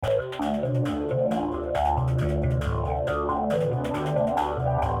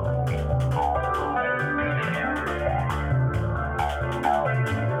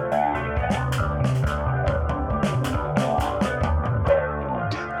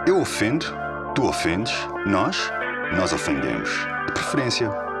Eu ofendo, tu ofendes, nós ofendemos. De preferência,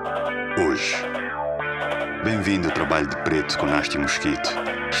 hoje. Bem-vindo ao trabalho de preto com Nasty Mosquito.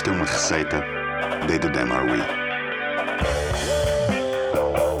 Isto é uma receita They Do Them Are We.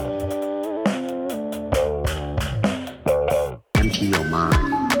 Empty your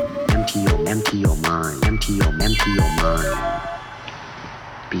mind. Empty your mind. Empty your mind.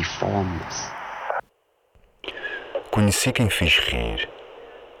 Be formless. Conheci quem fiz rir.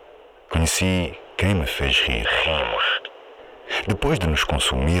 Conheci quem me fez rir. Rimos. Depois de nos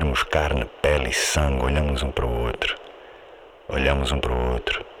consumirmos carne, pele e sangue, olhamos um para o outro. Olhamos um para o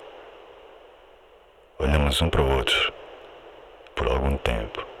outro. Olhamos um para o outro. Por algum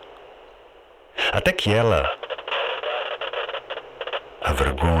tempo. Até que ela... A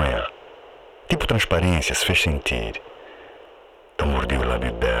vergonha, tipo transparência, se fez sentir. Eu mordi o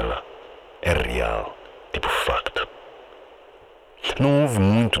lábio dela. É real, tipo facto. Não houve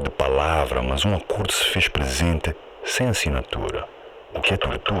muito de palavra, mas um acordo se fez presente sem assinatura. O que é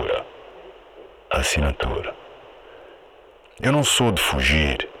tortura? Assinatura. Eu não sou de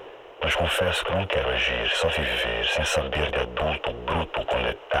fugir, mas confesso que não quero agir, só viver, sem saber de adulto bruto com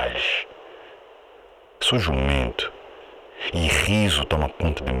detalhes. Sou jumento e riso toma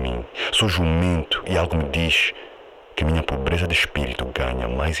conta de mim. Sou jumento e algo me diz que minha pobreza de espírito ganha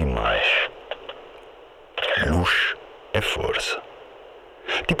mais e mais. Luz é força.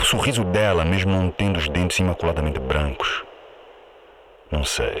 Tipo o sorriso dela, mesmo não tendo os dentes imaculadamente brancos. Não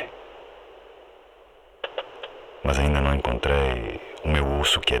sei. Mas ainda não encontrei o meu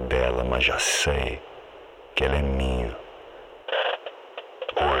osso que é dela, mas já sei que ela é minha.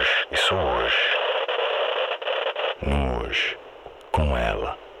 Hoje, e só hoje. No hoje, com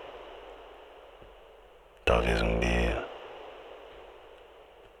ela. Talvez um dia.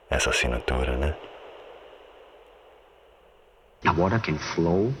 Essa assinatura, né? Now water can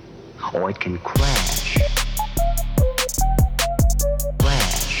flow or it can crash.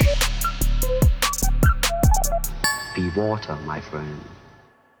 Crash. Be water, my friend.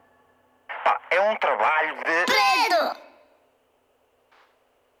 É um trabalho de... Preto!